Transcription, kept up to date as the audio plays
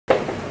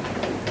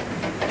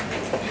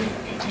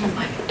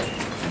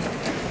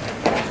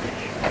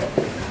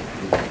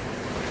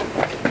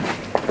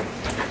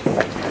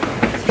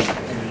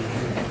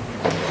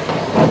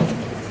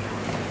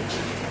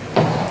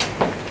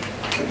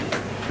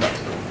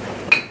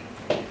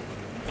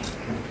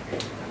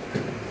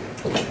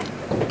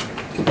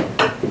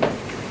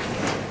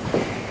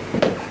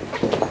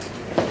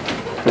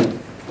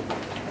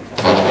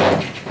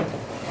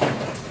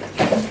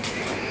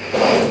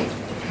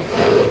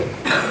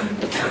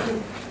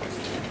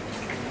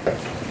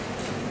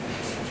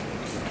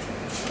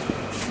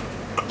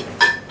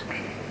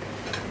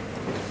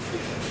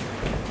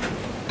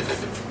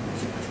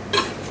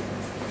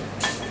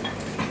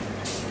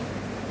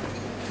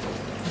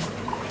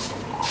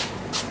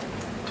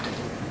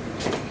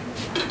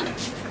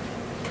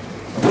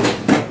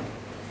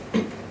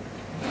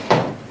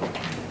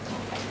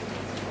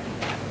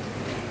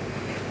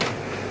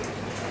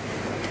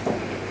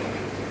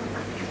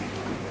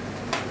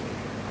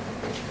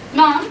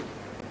Mom?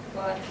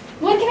 What?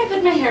 When can I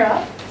put my hair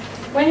up?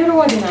 When you're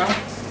old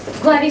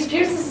enough. Gladys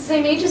Pierce is the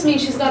same age as me.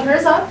 She's got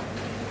hers up.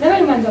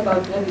 Never mind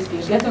about Gladys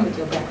Pierce. Get on with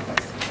your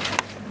breakfast.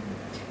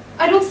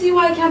 I don't see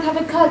why I can't have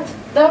it cut.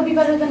 That would be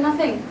better than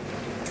nothing.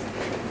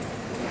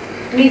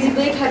 Maisie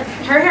Blake had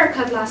her hair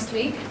cut last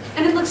week,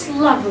 and it looks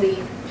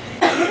lovely.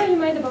 Never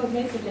mind about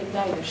Maisie Blake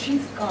either.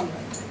 She's gone.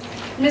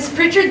 Miss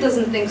Pritchard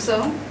doesn't think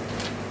so.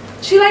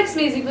 She likes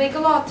Maisie Blake a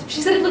lot.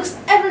 She said it looks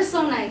ever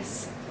so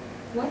nice.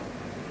 What?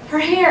 Her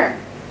hair.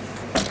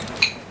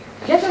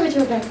 Get on with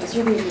your breakfast,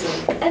 you really do.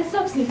 And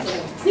stop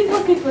sniffling.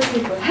 Sniffle, sniffle,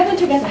 sniffle. Haven't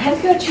you got a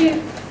handkerchief?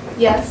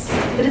 Yes,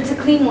 but it's a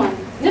clean one.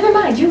 Never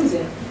mind, use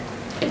it.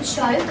 A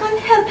child can't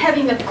help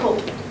having a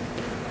cold.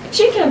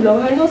 She can blow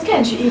her nose,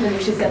 can't she, even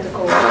if she's got a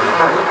cold?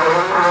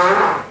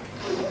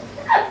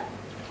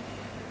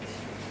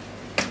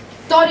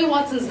 Dottie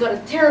Watson's got a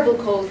terrible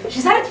cold.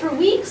 She's had it for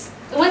weeks.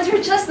 It went to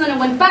her chest and then it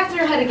went back to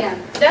her head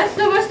again. That's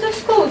the worst of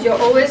schools. You're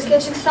always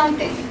catching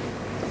something.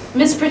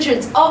 Miss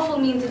Pritchard's awful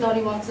mean to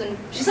Dottie Watson.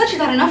 She said she'd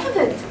had enough of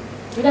it.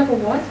 Enough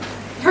of what?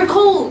 Her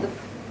cold.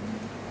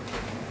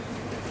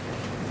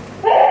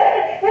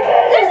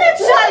 There's that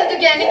child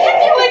again. He can't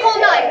be awake all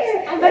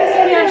night. I'm very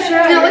sorry, I'm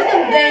sure. No, it's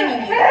not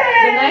blaming you.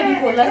 The night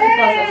before last it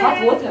was the hot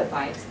water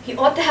pipes. He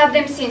ought to have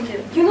them seen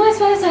to. You know as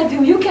well as I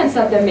do, you can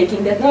stop them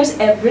making that noise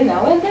every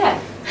now and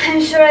then.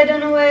 I'm sure I don't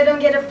know why I don't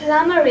get a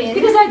plumber in.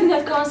 Because I do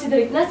not consider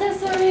it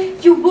necessary.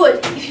 You would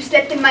if you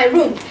slept in my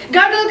room.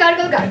 Gargle,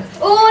 gargle, gargle.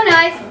 All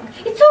night.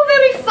 It's all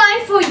very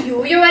fine for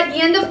you. You're at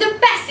the end of the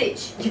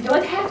passage. You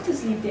don't have to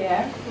sleep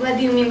there. What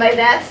do you mean by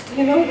that?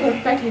 You know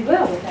perfectly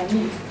well what I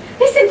mean.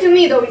 Listen to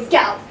me, Doris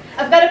gal.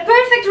 I've got a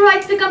perfect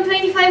right to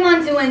complain if I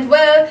want to, and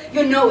well,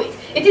 you know it.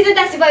 It isn't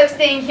as if I was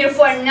staying here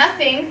for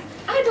nothing.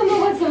 I don't know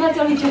what's the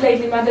matter with you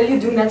lately, Mother. You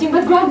do nothing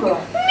but grumble.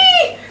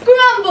 Me?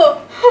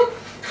 Grumble?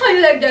 I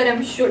like that,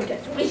 I'm sure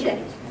that's rich that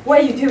is.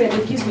 What you do, and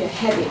it gives me a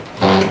headache.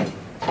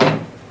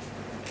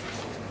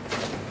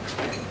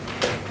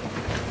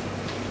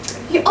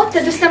 You ought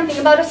to do something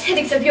about those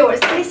headaches of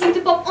yours. They seem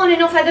to pop on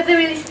and off at the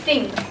very least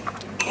thing.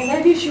 And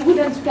I wish you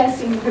wouldn't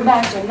pass in the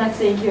match and not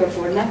staying here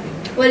for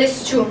nothing. Well,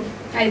 it's true.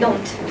 I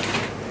don't.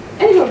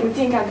 Anyone would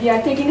think we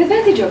are taking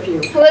advantage of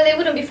you. Well, they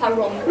wouldn't be far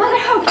wrong. Mother,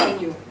 how can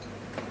you?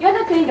 You're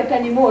not paying a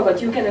penny more,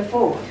 but you can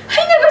afford.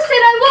 I never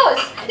said I was.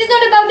 It's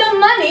not about the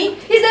money.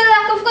 It's the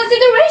lack of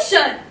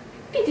consideration.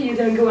 Pity you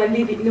don't go and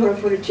live with Nora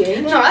for a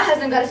change. Nora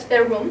hasn't got a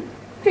spare room.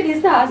 Pretty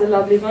stars, a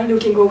lovely one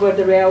looking over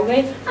the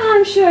railway.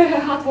 I'm sure her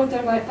hot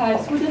water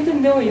pipes wouldn't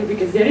annoy you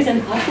because there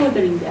isn't hot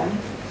water in them.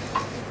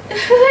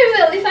 Very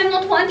well, if I'm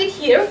not wanted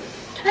here,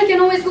 I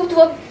can always go to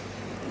a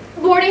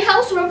boarding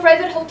house or a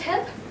private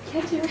hotel.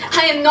 Can't you?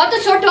 I am not the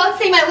sort to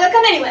say my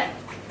welcome anywhere.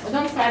 Well,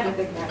 don't side with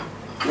it now.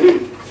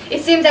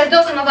 It seems as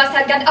though some of us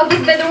had got out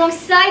of bed the wrong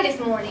side this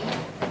morning.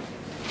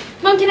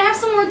 Mom, can I have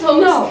some more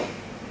toast? No.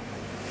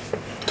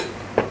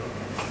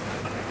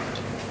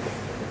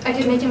 I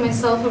could make it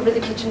myself over the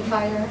kitchen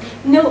fire.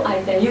 No,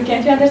 I tell you.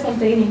 Can't you understand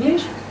plain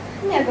English?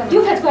 Never mind.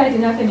 You've had quite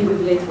enough and you will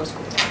be late for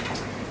school.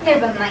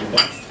 Never mind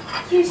this.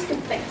 Here's 2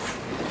 pence.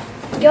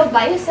 Go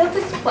buy yourself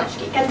a sponge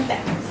cake and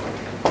backwards.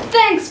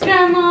 Thanks,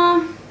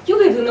 Grandma. You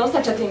will do no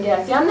such a thing,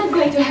 Elsie. I'm not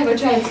going to have a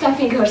child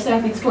stuffing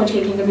herself with sponge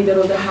cake in the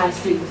middle of the high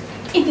street.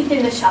 Eat it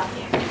in the shop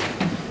here.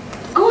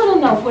 Go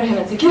on now, for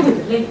heaven's sake. You will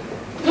be late.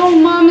 No,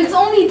 Mom, it's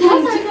only 10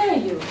 What's I tell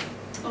you?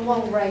 Oh,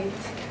 all right.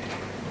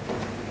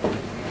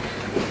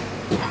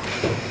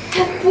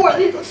 That poor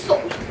little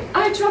soul.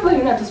 I trouble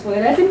you not to spoil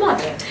Elsie's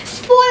mother.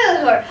 Spoil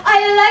her. I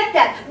like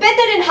that.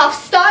 Better than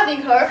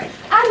half-starving her.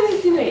 Are you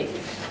insinuating?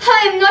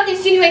 I am not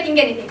insinuating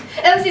anything.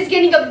 Elsie's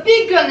getting a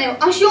big girl now,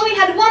 and she only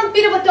had 1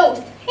 bit of a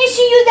toast. And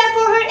she used that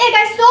for her egg.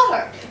 I saw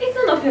her. It's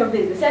none of your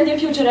business, and in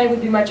future I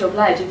would be much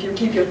obliged if you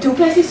keep your 2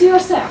 pences to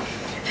yourself.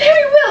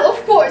 Very well,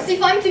 of course,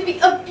 if I'm to be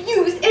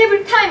abused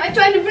every time I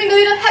try to bring a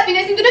little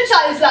happiness into the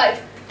child's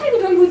life.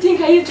 Anyone would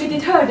think I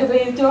ill-treated her the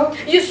way you talk.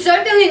 You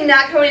certainly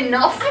nag her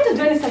enough. I don't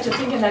do any such a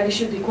thing, and I wish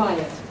you'd be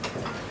quiet.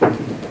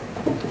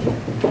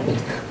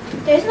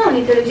 There's no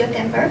need to lose your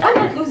temper. I'm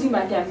not losing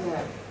my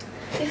temper.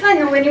 If If I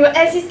knew when you were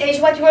Elsie's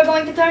age what you were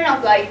going to turn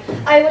out like,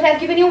 I would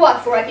have given you what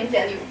for, I can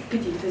tell you.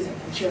 Pity it isn't,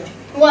 I'm sure.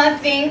 One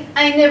thing,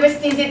 I never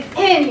stinted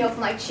any of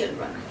my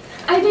children.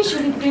 I wish you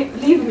would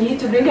leave me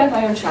to bring up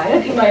my own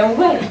child in my own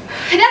way.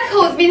 That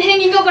hoe's been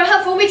hanging over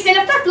her for weeks and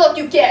a fat lot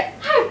you care.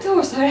 I've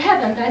told her,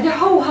 haven't I? The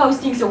whole house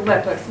thinks of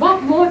weapons.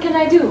 What more can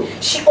I do?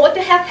 She ought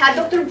to have had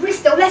Dr.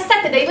 Bristow last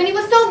Saturday when he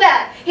was so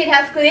bad. He'd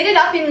have cleared it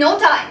up in no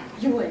time.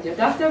 You and your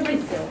Dr.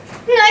 Bristow.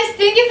 Nice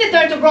thing if it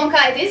turned to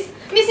bronchitis.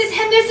 Mrs.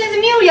 Henderson's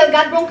Muriel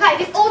got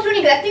bronchitis all through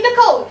neglecting the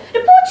cold. The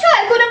poor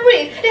child couldn't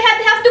breathe. They had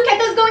to have 2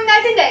 kettles going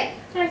night and day.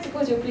 I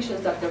suppose your precious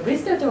Dr.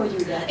 Bristow told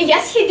you that.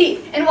 Yes, he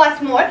did. And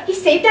what's more, he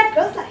saved that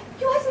girl's life.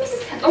 You asked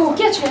Mrs. Henderson. Oh,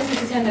 catch me as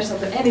Mrs. Henderson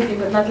to anything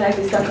but not like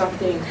this stuck-up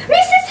thing.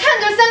 Mrs.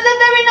 Henderson's a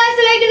very nice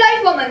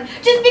ladylike woman.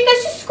 Just because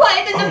she's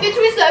quiet and a bit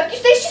reserved, you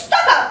say she's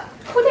stuck up.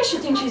 Who does she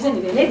think she's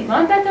anyway? Lady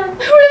Mountbatten?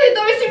 Really,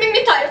 Doris, you make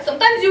me tired.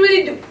 Sometimes you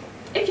really do.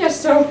 If you're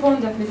so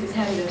fond of Mrs.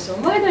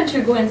 Henderson, why don't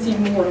you go and see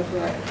more of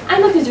her? I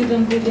notice you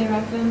don't go there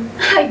often.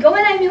 I go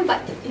when I'm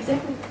invited.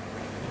 Exactly.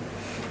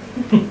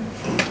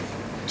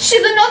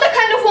 She's another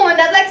kind of woman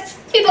that likes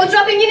people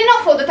dropping in and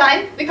off all the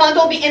time. We can't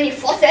all be Amy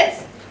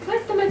Fawcett's.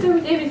 What's the matter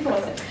with Amy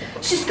Fawcett?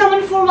 She's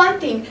common for one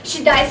thing.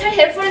 She dyes her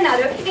hair for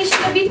another, and she's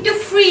a bit too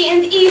free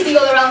and easy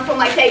all around for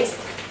my taste.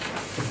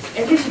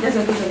 At least she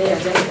doesn't do the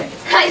nails anyway.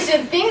 I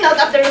should think not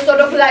after the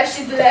sort of life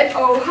she's led.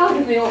 Oh, how do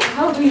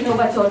you know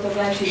what sort of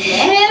life she's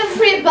led?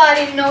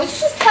 Everybody knows. You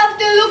just have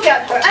to look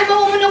at her. I'm a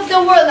woman of the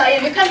world, I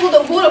am. You can't put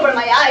a wool over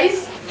my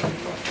eyes.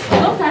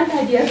 No can't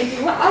I dear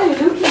everything. What are you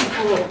looking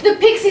for? The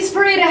Pixies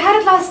parade, I had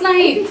it last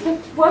night. It's the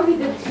one with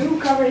the blue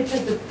cover, it's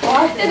at the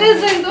bottom. It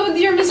isn't. Oh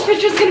dear, Miss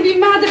Pritchard's gonna be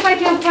mad if I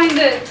can't find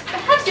it.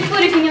 Perhaps you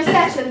put it in your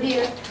satchel,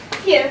 dear.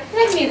 Here,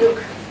 let me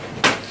look.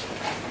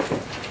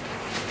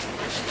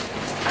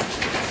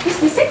 Is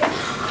this it?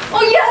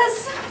 Oh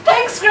yes!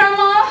 Thanks,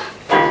 Grandma!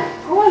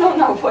 Oh,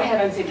 no, for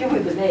heaven's sake, you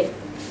will be late.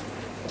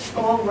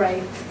 All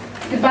right.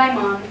 Goodbye,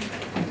 Mom.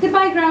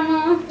 Goodbye,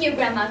 Grandma. Your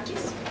grandma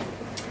kiss.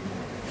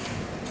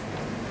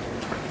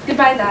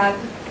 Goodbye, Dad.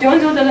 Don't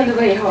do that on the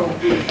way home.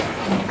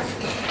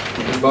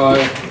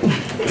 Goodbye.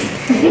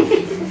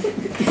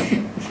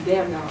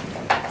 There now.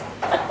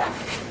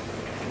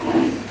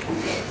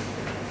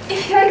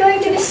 If you are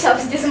going to the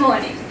shops this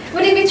morning,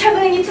 would it be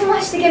troubling you too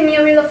much to get me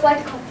a reel of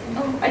white cotton?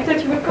 Oh, I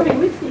thought you were coming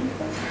with me.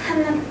 I'm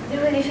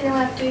not really feeling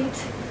up to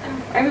it.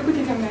 I will put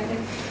it on my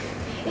desk.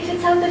 If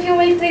it's out of your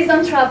way, please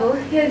don't trouble.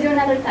 You'll do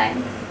another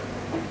time.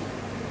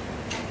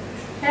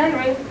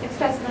 Henry, it's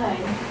past 9.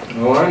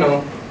 Oh, I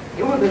know.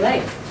 You will be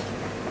late.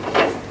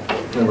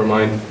 Never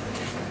mind.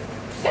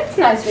 That's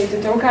a nice way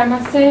to talk, I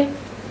must say.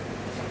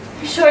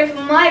 I'm sure if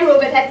my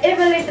Robert had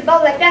ever laced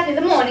about like that in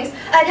the mornings,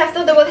 I'd have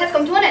thought the world had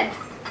come to an end.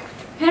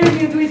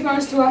 Henry, you do it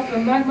once too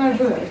often, mark my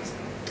words.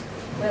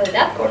 Well,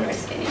 that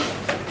corner's finished.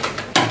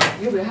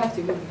 You will have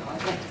to go now,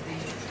 I'd like to stay.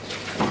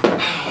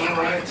 All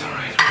right.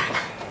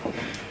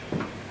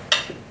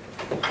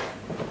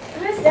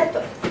 Where's that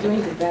door?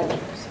 Doing the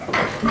bedrooms.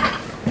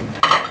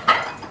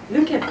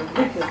 Look at the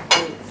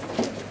face.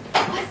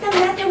 What's the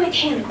matter with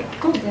him?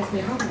 Don't ask me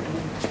how.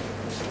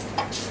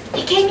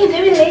 He came in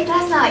very late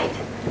last night.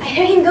 I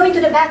heard him going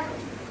to the bathroom.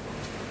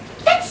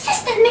 That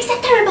sister makes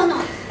a terrible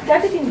noise.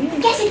 Got it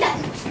indeed. Yes, it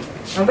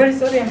does. I'm very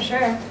sorry, I'm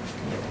sure.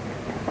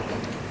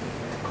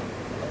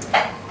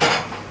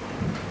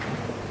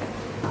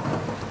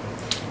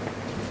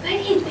 Where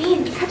had he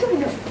been? How do we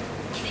know?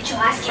 Didn't you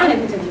ask I him?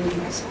 never tell you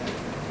myself.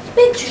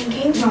 Been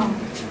drinking? No.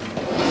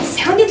 It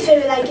sounded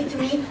very like it to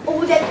me.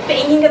 All that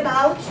banging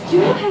about. You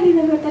know Henry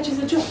never touches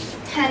a job.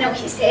 I know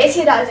he says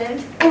he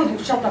doesn't. Oh, you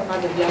shut up,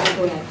 Mother dear, I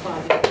don't like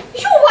father.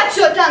 You watch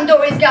your tongue,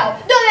 Doris gal.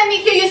 Don't let me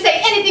hear you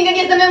say anything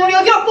against the memory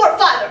of your poor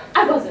father.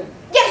 I wasn't.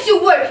 Yes,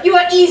 you were. You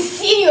were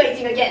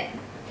insinuating again.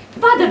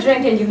 Father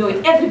drank and you know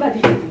it.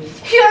 Everybody knew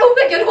it. You're a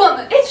wicked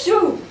woman. It's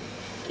true.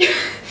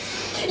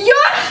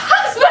 Your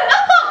husband,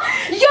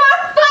 your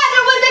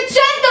father was a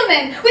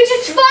gentleman, which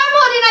is far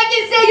more than I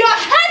can say your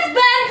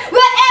husband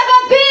will ever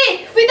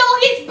be, with all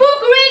his book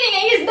reading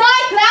and his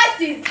night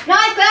classes.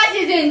 Night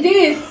classes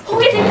indeed. Who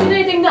is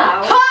insinuating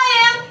now? I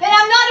am, and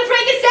I'm not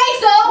afraid to say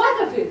so. What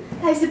of it?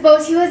 I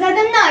suppose he was at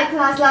the night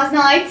class last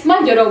night.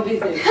 Mind your own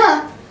business.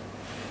 Huh.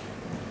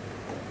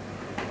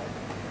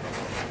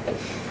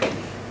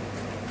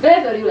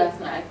 Where were you last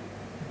night?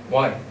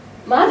 Why?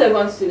 Mother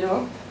wants to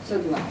know.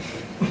 So do I.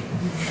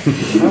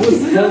 I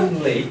was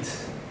held late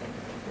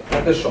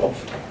at the shop,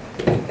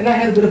 and I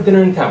had a bit of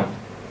dinner in town.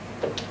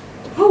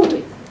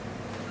 Holy.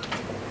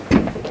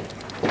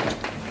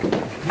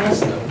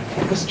 Yes, no,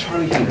 it was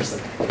Charlie Henderson.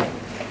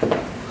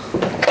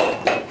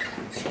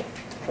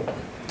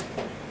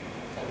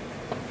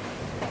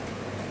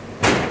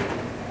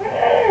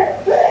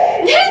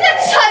 There's that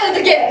child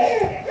again!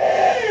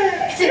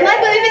 It's in my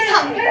belief it's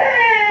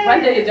hungry. One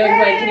day you don't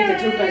go and eat a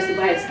toothbrush to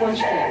buy a sponge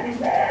cake.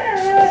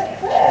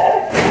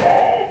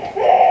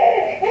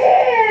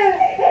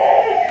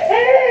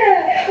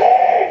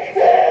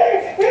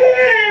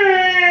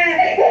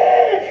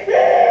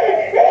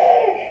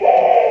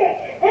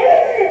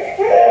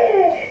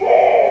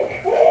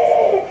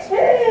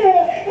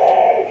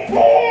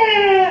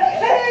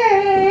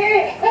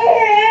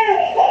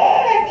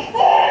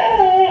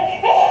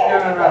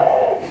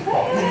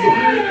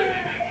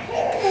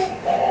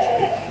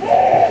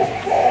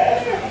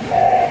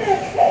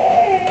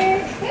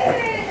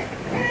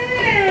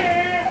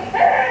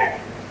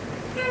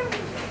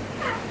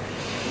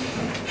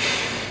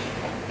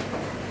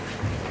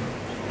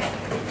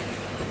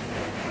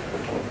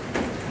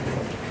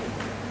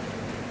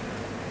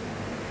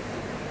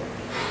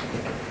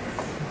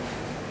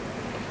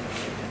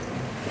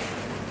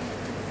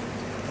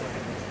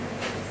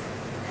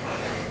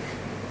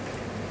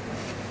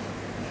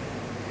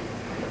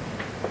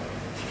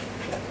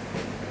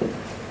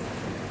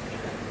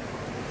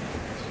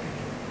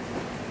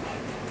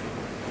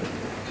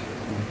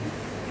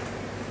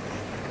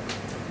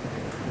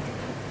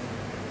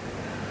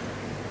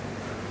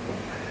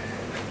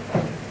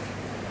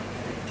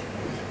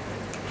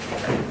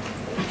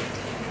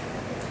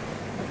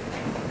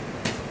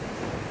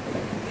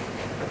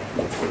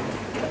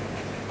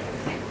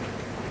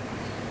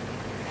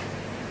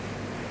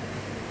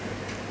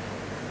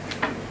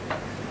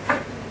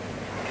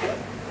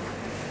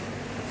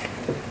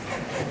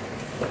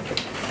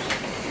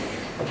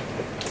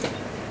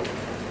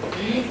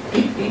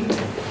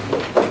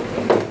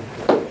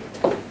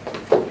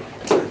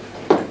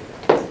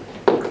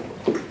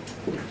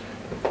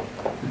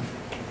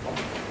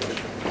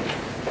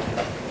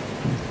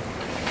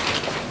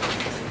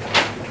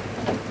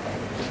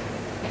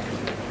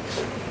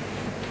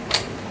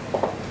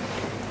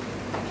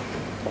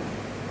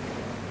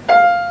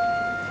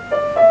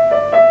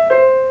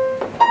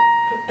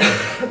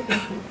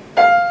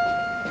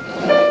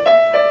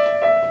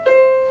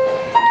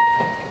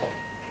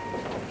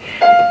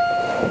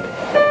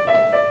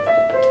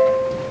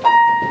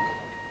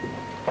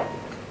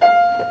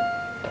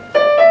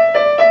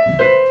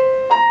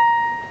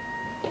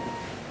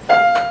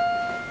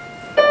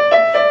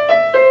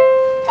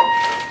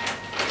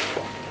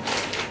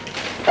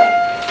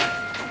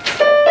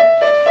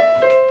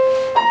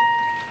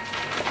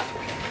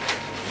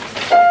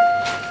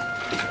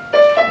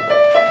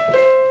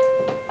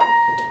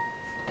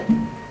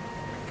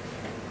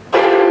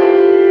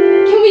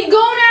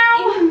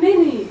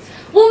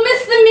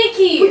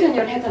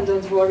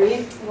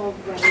 worry. All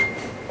right.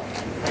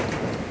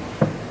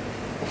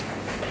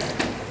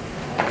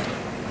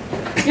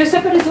 Your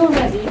supper is all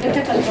ready. The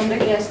kettle from the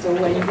gas stove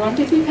where you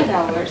wanted it had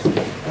hours.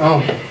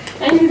 Oh.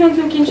 And you don't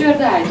look injured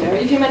either.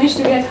 If you manage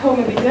to get home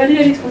a bit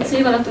earlier, it would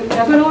save a lot of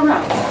trouble all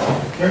round.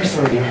 Very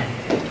sorry, dear.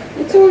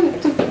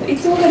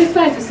 It's all very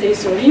fine to say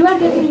sorry. You are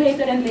getting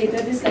later and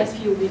later this last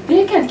few weeks.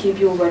 They can't keep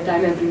you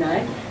overtime every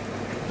night.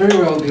 Very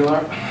well, dear.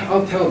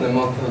 I'll tell them.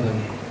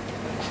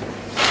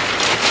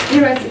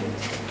 Here, I see.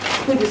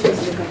 Put this one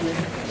to the cupboard.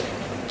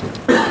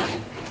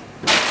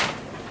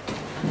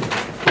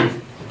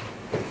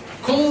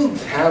 Cold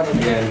have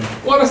again.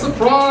 What a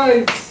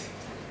surprise!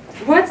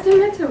 What's the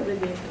matter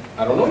with it?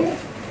 I don't know yet.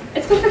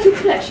 It's perfectly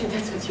fresh, if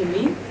that's what you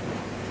mean.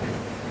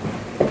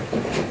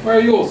 Why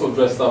are you also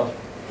dressed up?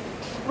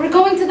 We're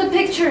going to the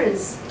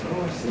pictures.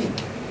 Oh, I see.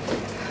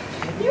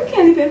 You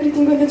can leave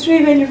everything on the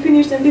tray when you're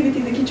finished and leave it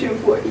in the kitchen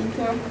for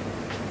Ethel.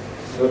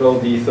 Good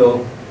old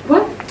Ethel.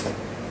 What?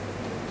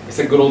 It's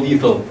a good old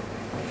Ethel.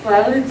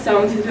 Well, it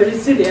sounded very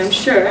silly, I'm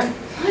sure.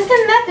 What's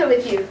the matter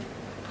with you?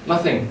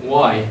 Nothing.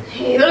 Why?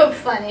 You look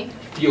funny.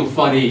 Feel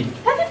funny.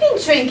 Have you been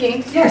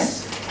drinking?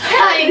 Yes.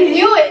 I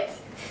knew it!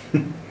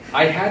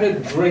 I had a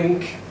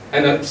drink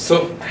and I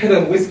had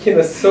a whiskey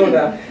and a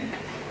soda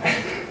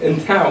in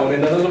town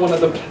and another one at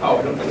the plow.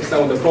 I don't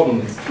understand what the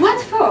problem is.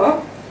 What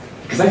for?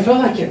 Because I felt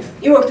like it.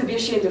 You ought to be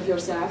ashamed of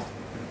yourself.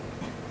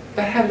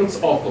 That hat looks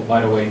awful,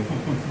 by the way.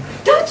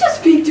 Don't you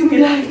speak to me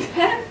like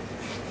that.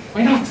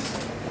 Why not?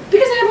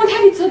 Because I won't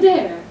have it so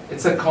there.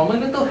 It's a common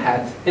little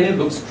hat and it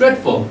looks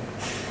dreadful.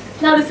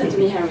 Now listen to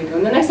me, Henrico.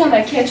 The next time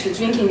I catch you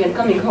drinking and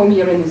coming home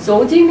here and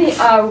insulting me,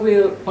 I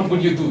will... What will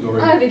you do,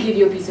 Doris? I will give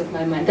you a piece of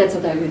my mind. That's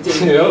what I will do.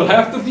 It'll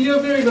have to be a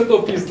very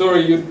little piece,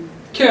 Doris. You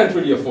can't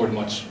really afford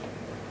much.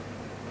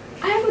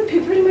 I would be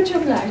pretty much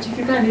obliged if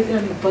you kindly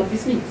tell me what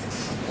this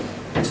means.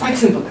 It's quite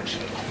simple,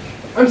 actually.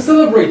 I'm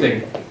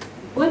celebrating.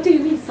 What do you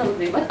mean,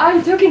 celebrate? What are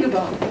you talking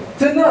about?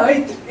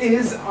 Tonight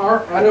is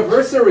our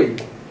anniversary.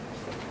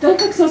 Don't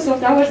look so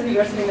soft. Ours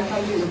anniversary in a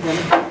hundred of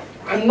them.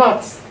 I'm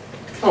not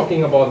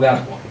talking about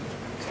that one.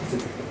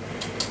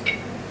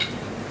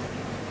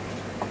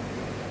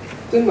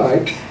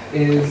 Tonight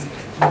is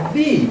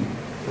the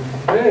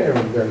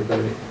very, very,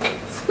 very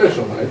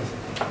special night.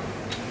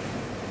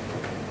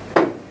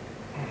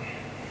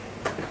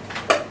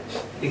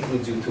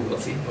 Includes you too,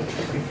 Elsie.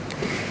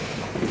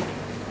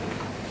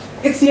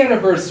 It's the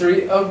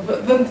anniversary of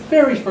the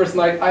very first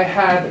night I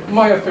had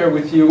my affair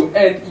with you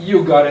and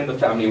you got in the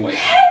family way.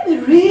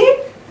 Henry!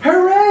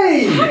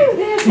 Hooray! How you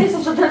dare say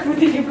such a dreadful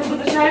thing in front of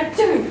the child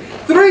too?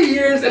 3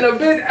 years and a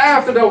bit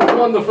after that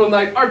wonderful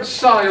night, our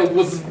child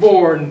was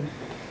born.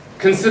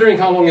 Considering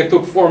how long it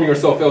took forming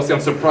yourself, Elsie,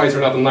 I'm surprised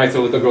you're not a nicer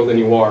little girl than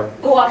you are.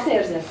 Go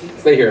upstairs, Elsie.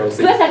 Stay here,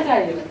 Elsie. Yes, I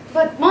tell you.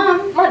 But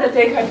Mom... Mother,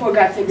 take her for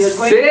God's sake. They're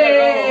going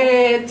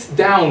to Sit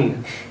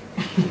down.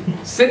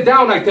 Sit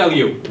down, I tell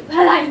you.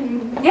 Well, I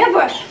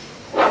never.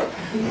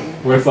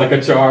 Works like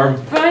a charm.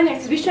 Fine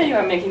exhibition you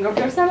are making of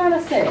yourself, I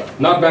must say.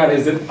 Not bad,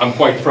 is it? I'm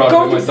quite proud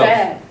Go of to myself.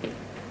 bed.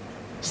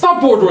 Stop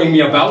bothering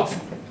me about.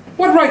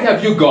 What right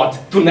have you got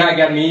to nag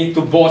at me,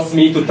 to boss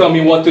me, to tell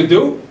me what to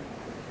do?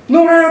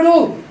 No right at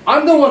all.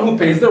 I'm the one who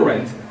pays the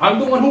rent. I'm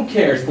the one who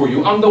cares for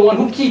you. I'm the one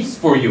who keeps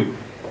for you.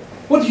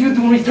 What do you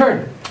do in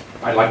return?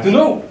 I'd like to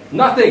know.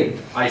 Nothing.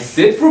 I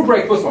sit through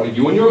breakfast while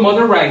you and your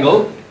mother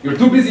wrangle. You're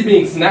too busy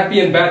being snappy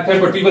and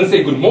bad-tempered to even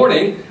say good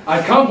morning.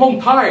 I come home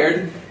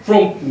tired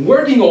from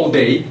working all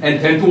day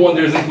and tend to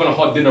wonder is even a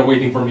hot dinner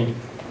waiting for me.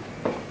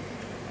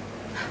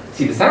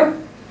 See the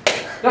sound?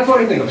 That's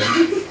what I think of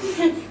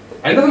it.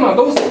 And the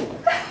tomatoes.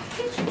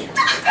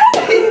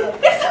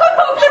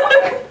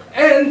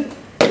 And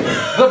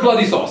the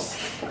bloody sauce.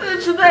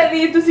 Should I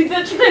need to see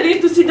that? Should I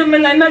need to see the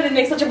man I married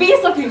make such a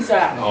beast of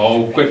himself?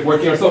 Oh, quit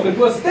working yourself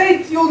into a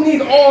state. You'll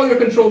need all your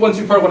control once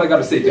you've heard what I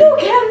gotta say to you. You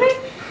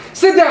Henry?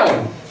 Sit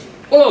down.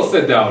 Well, I'll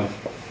sit down.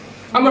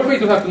 I'm afraid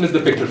you'll have to miss the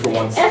picture for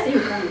once. Yes, you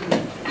can.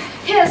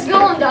 Yes, go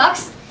on,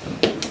 Docs.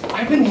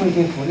 I've been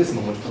waiting for this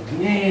moment for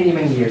many,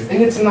 many years,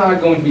 and it's not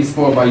going to be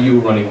spoiled by you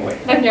running away.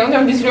 Let me out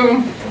of this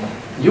room.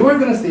 You are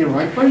going to stay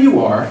right where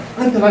you are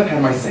until I've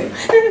had my say.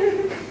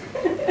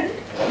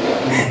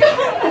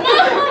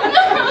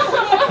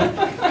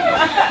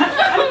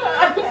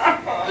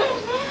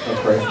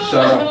 Okay,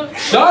 shut up.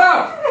 Shut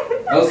up!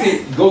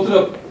 Elsie, go to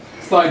the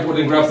sideboard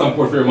and grab some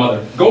port for your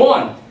mother. Go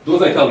on! Do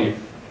as I tell you.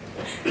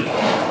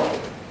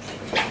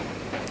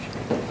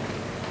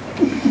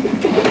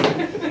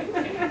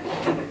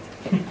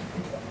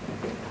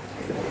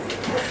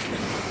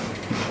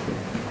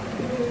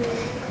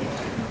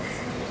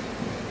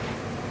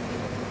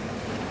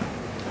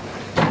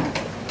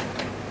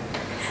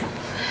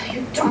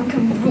 You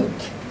drunken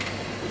brute.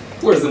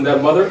 Worse than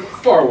that, mother.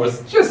 Far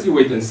worse. Just you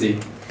wait and see.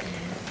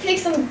 Take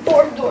some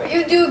pork, Dor.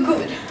 You do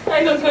good.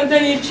 I don't want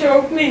any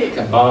choke me.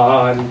 Come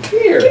on,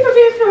 here. Keep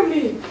away from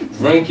me.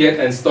 Drink it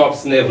and stop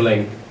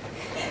sniveling.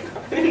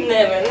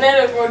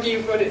 Never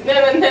forgive for this.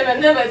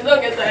 Never, as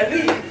long as I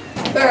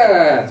live.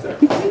 That's right.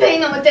 Pay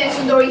no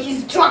attention, Dory.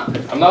 He's drunk.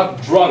 I'm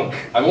not drunk.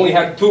 I've only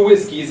had 2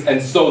 whiskeys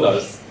and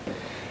sodas.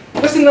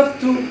 Just enough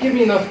to give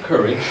me enough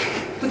courage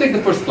to take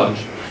the first plunge.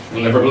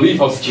 You'll never believe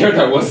how scared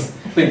I was,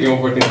 thinking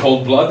over it in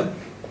cold blood.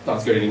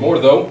 Not scared anymore,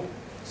 though.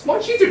 It's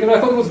much easier than I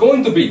thought it was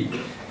going to be.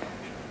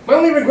 My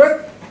only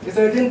regret is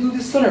that I didn't do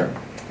this sooner.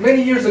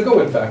 Many years ago,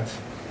 in fact.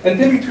 And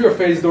tell me to your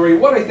face, Dory,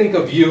 what I think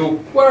of you,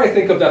 what I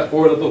think of that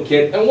poor little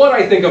kid, and what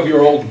I think of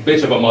your old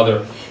bitch of a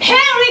mother.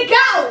 Henry,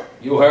 go!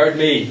 You heard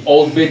me.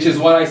 Old bitch is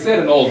what I said,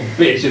 and old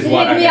bitch is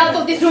what I Leave me out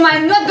of this room.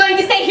 I'm not going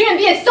to stay here and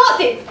be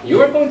insulted.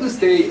 You are going to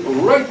stay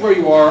right where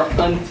you are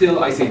until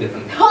I say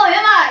different. Oh,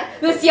 am I?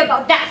 We'll see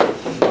about that.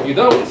 You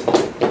don't.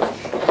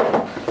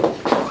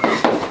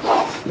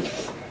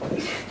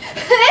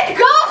 Let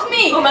go of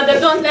me! Oh, mother,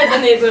 don't let the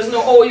neighbors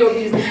know all your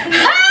business.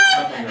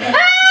 Help!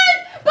 Help!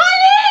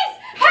 Police!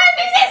 Help!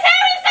 Is this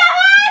Harry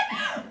someone?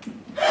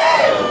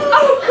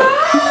 Oh,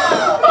 God!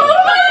 Oh,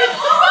 my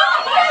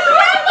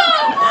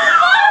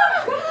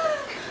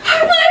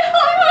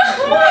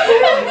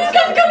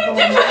I'm going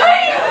to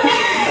faint!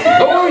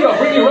 Don't worry, I'll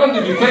bring you around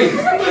if you faint.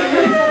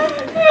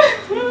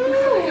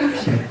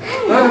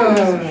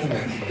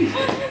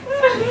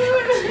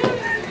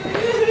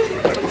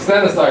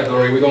 Stand aside,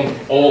 Dory. We don't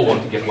all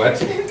want to get wet.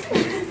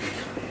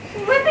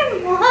 What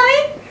am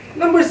I?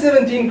 Number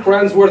 17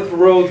 Cransworth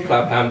Road,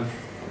 Clapham.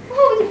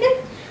 Oh,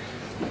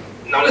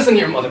 Now listen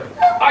here, mother.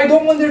 I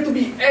don't want there to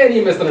be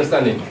any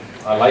misunderstanding.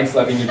 I like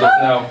slapping you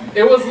just now.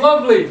 It was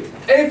lovely.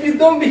 And if you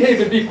don't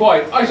behave and be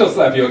quiet, I shall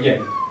slap you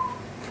again.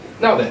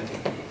 Now then.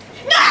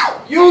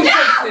 no! You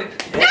shall sit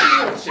in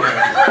your chair.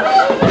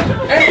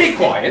 And be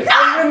quiet.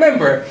 And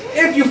remember,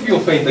 if you feel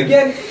faint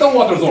again, the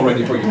water's all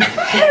ready for you.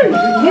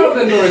 Now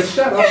then, Doris,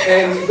 shut up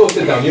and go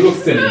sit down. You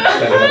look silly.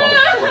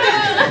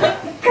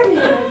 Come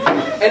here.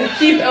 And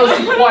keep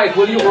Elsie quiet,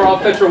 will you, or I'll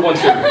fetch her one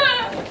sugar.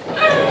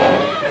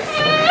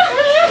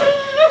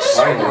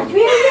 Shut up, will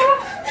you?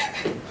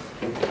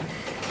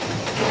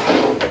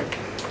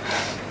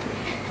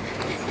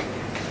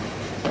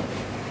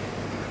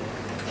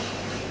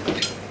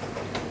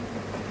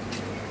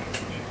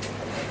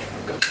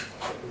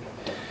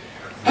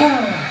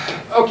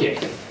 Okay,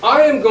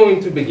 I am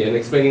going to begin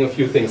explaining a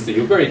few things to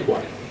you very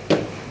quietly.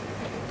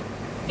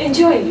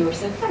 Enjoying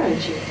yourself,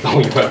 aren't you? Oh,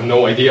 you have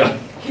no idea.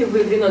 You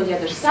will grin on the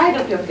other side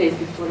of your face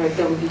before I'm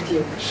done with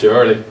you.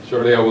 Surely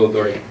I will,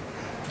 Dory.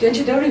 Don't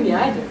you worry me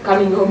either.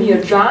 Coming home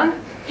here drunk,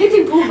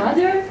 hitting poor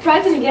mother,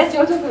 frightening Elsie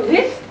out of her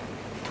wits.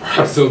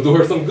 Perhaps it'll do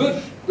her some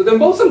good. Do them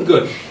both some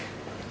good.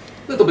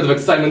 Little bit of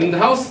excitement in the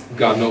house.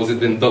 God knows it's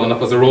been dull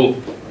enough as a rule.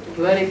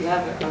 Very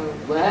clever,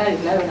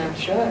 I'm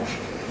sure.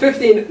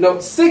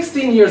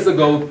 16 years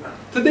ago,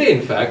 today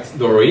in fact,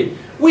 Dory,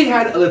 we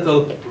had a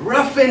little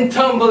rough and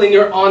tumble in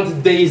your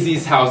Aunt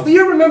Daisy's house. Do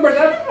you remember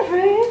that?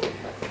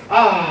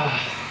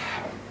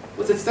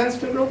 Was it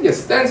Stansfield Road? Yes,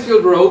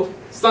 Stansfield Road,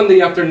 Sunday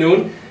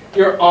afternoon.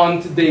 Your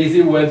Aunt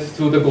Daisy went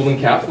to the Golden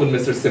Calf with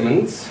Mr.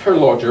 Simmons, her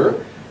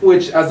lodger,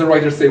 which, as the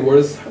writers say,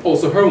 was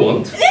also her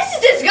want. This is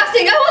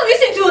disgusting. I won't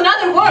listen to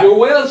another word. You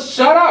will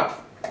shut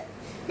up!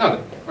 Now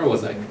then, where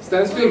was I?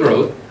 Stansfield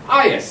Road.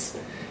 Ah, yes.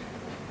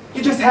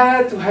 You just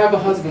had to have a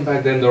husband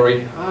back then,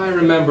 Dory. I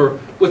remember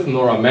with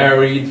Nora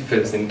married,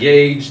 Phyllis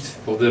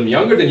engaged, both of them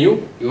younger than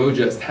you. You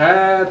just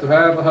had to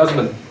have a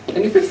husband.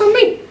 And you fixed on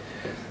me.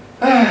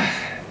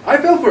 I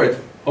fell for it.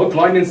 Hook,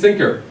 line, and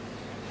sinker.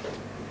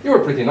 You were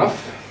pretty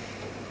enough.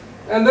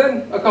 And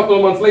then, a couple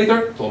of months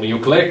later, told me you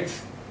clicked.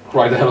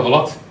 Cried a hell of a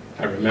lot.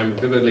 I remember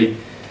vividly.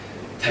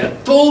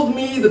 Ted told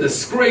me the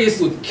disgrace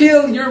would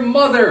kill your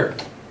mother.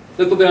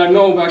 Little did I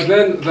know back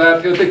then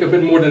that it'll take a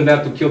bit more than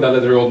that to kill that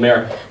little old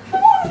mare. I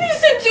won't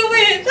listen to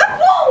it. I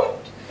won't.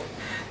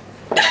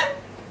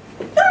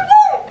 I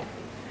won't.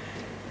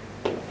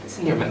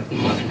 Listen here,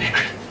 Mother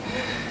Mary.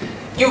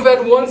 You've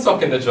had one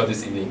sock in the jaw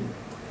this evening.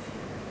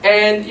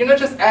 And you're not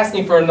just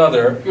asking for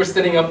another, you're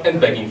standing up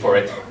and begging for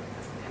it.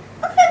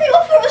 I'll have you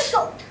up for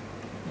assault.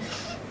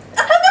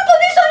 I'll have the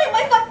police on you,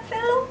 my fat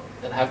fellow.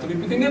 That'll have to be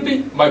pretty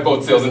nippy. My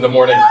boat sails in the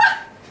morning.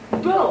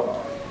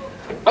 Bro.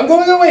 I'm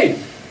going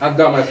away. I've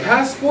got my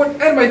passport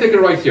and my ticket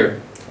right here.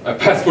 My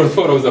passport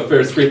photo is a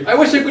fair screen. I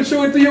wish I could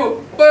show it to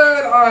you,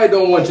 but I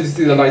don't want you to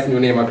see the nice new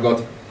name I've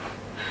got.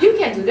 You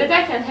can't do that.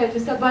 I can't help you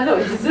stop by law.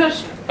 It's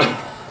desertion.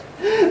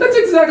 That's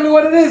exactly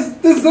what it is.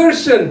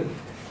 Desertion.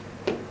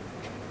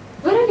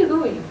 Where are you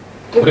going?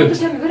 You're going to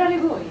tell me where are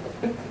you going?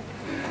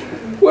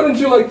 Wouldn't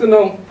you like to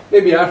know?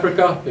 Maybe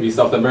Africa, maybe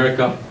South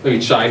America, maybe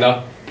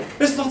China.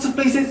 There's lots of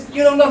places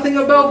you know nothing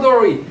about,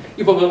 Dory.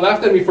 You probably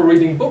laughed at me for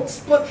reading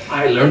books, but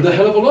I learned a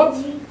hell of a lot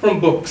from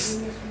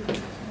books.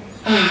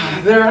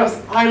 There are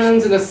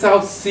islands in the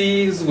South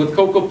Seas with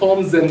cocoa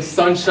palms and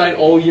sunshine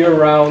all year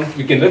round.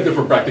 You can live there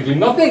for practically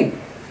nothing.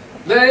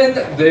 Then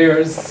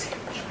there's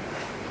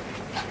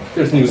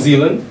New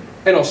Zealand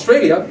and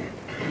Australia.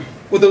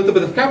 With a little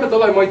bit of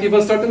capital, I might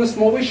even start in a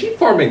small way sheep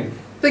farming.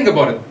 Think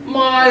about it.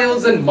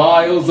 Miles and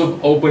miles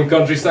of open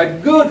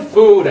countryside, good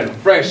food and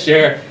fresh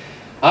air.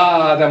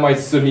 Ah, that might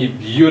suit me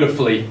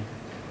beautifully.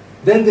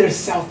 Then there's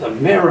South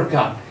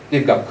America.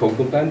 They've got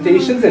cocoa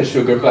plantations and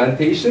sugar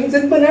plantations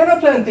and banana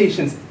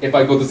plantations. If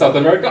I go to South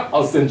America,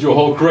 I'll send you a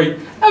whole crate.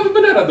 Have a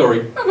banana,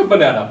 Dory. Have a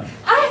banana.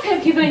 I've had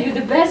have given you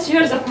the best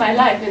years of my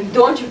life, and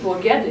don't you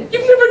forget it.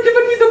 You've never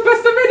given me the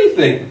best of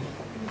anything.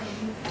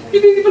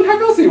 You didn't even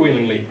have Elsie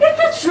willingly. It's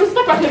not true.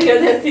 Stop talking to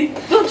Elsie.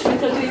 Don't listen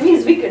to him.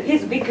 He's wicked.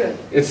 He's wicked.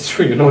 It's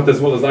true, you know it as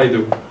well as I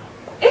do.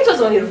 It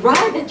was only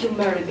right that you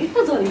married me. It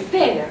was only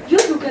fair. You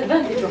took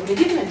advantage of me,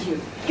 didn't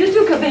you? You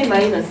took away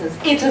my innocence.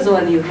 It was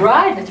only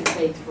right that you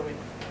paid for it.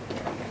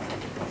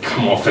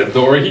 Come off it,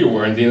 Dory. You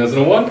weren't the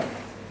innocent one.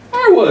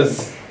 I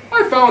was.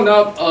 I found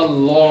out a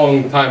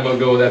long time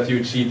ago that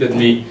you cheated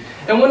me.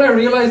 And when I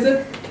realized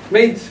it,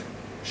 made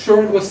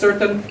sure it was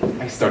certain,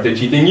 I started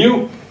cheating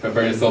you.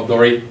 Prepare yourself,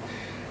 Dory.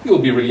 You'll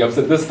be really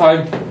upset this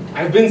time.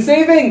 I've been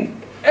saving.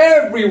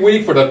 Every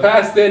week for the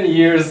past 10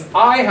 years,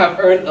 I have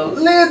earned a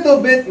little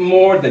bit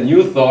more than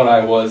you thought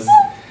I was.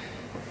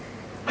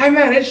 I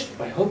managed,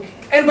 by hook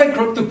and by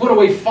crook, to put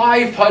away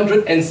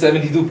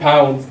 572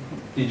 pounds.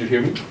 Did you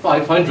hear me?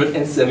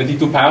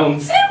 572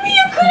 pounds. And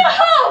you could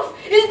have!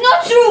 It's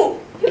not true!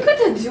 You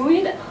couldn't do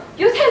it.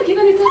 You'd have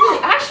given it to me.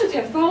 I should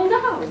have found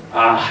out.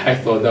 Ah, I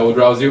thought that would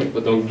rouse you,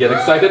 but don't get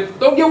excited.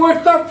 Don't get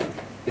worked up.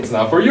 It's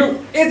not for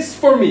you. It's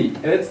for me.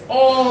 And it's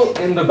all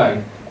in the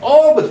bank.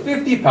 All but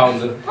 50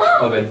 pounds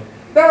of it.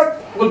 That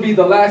will be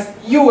the last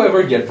you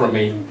ever get from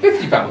me.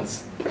 50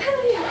 pounds.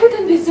 Henry, you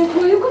couldn't be so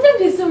cruel. You couldn't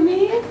be so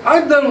mean.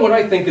 I've done what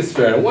I think is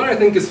fair. And what I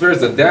think is fair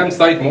is a damn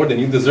sight more than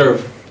you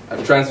deserve.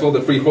 I've transferred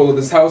the freehold of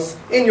this house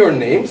in your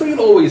name, so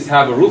you'll always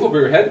have a roof over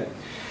your head.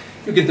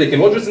 You can take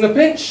in in a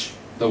pinch.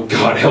 Though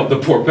God help the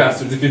poor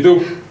bastards if you do.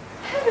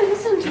 Henry,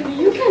 listen to me.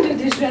 You can't do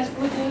this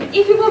dreadful thing.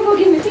 If you won't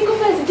forgive me, think of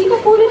Elsie. Think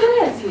of putting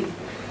Elsie.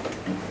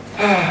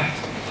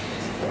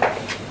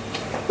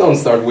 Don't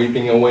start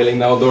weeping and wailing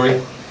now,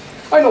 Dory.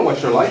 I know what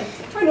you're like.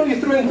 I know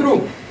you through and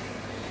through.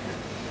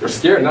 You're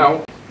scared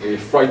now. You're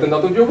frightened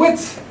out of your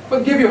wits.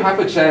 But give you half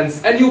a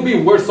chance, and you'll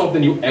be worse off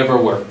than you ever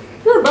were.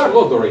 You're a bad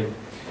lot, Dory.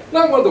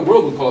 Not what the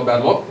world would call a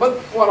bad lot, but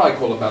what I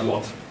call a bad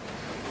lot.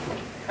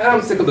 And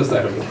I'm sick of the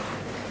sight of you.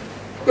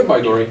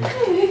 Goodbye, Dory.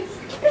 Henry,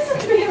 listen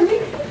to me, Henry.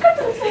 You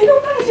can't say no,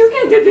 guys. You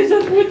can't do this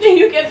dreadful thing.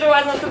 You can't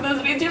run onto the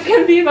street. You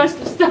can't leave us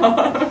to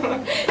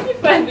starve.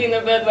 If I've been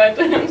a bad wife,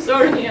 then I'm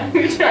sorry. I'm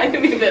trying to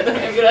be better.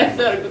 I'm really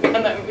sorry,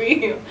 but I'm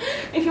real.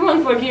 If you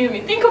won't forgive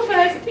me, think of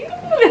Elsie. Think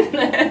of little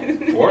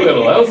Elsie. Poor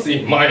little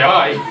Elsie, my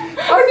eye.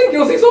 I think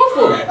Elsie's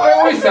awful. I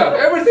always have,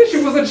 ever since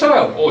she was a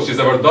child. All she's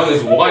ever done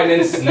is whine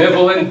and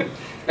snivel and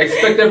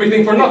expect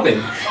everything for nothing.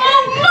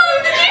 Oh,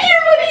 Mom, did you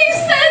hear what he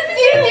said? Did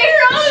you hear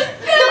all?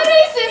 Don't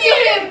listen to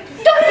him!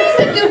 Don't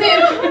listen to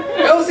him!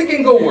 Elsie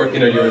can go work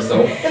in a year or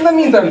so. In the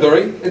meantime,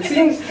 Dory, it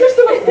seems you're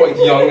still a quite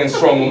young and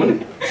strong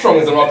woman. Strong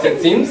as a rock,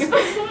 it seems.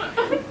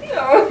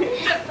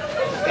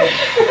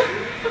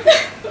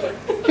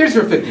 Here's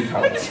your 50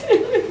 pounds.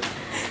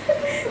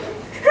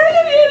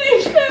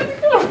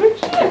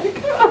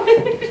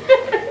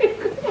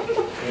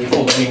 You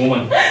told any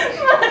woman.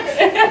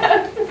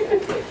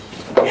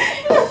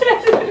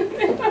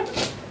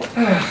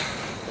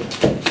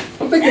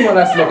 I'm taking one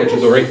last look at you,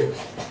 Dory.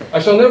 I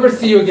shall never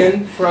see you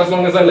again for as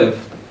long as I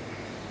live.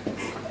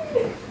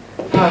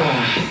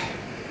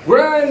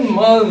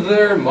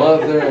 Grandmother,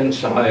 mother, and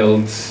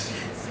child.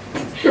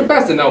 You're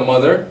past it now,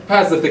 mother.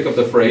 Past the thick of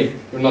the fray.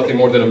 You're nothing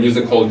more than a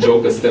music hall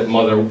joke, a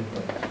stepmother.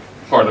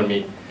 Pardon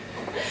me.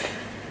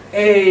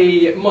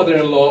 A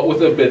mother-in-law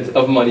with a bit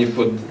of money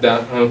put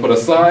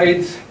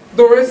aside.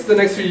 Doris, the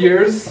next few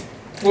years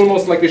will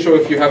most likely show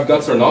if you have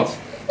guts or not.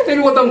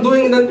 Maybe what I'm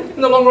doing in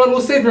the long run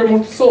will save your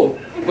immortal soul.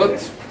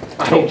 But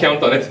I don't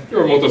count on it.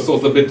 Your immortal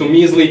soul's a bit too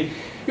measly.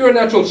 You're a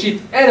natural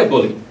cheat and a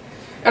bully.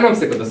 And I'm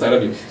sick of the sight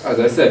of you, as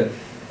I said.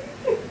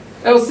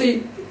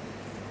 Elsie,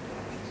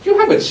 you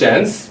have a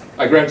chance.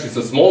 I grant you it's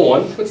a small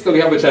one, but still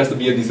you have a chance to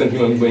be a decent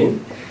human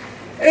being.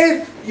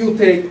 If you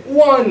take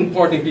one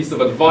parting piece of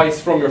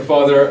advice from your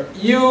father,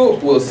 you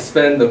will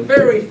spend the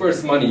very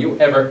first money you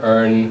ever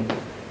earn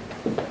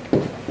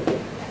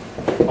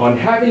on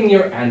having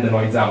your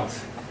andenoids out.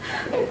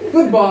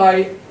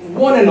 Goodbye,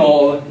 one and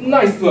all.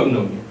 Nice to have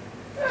known you.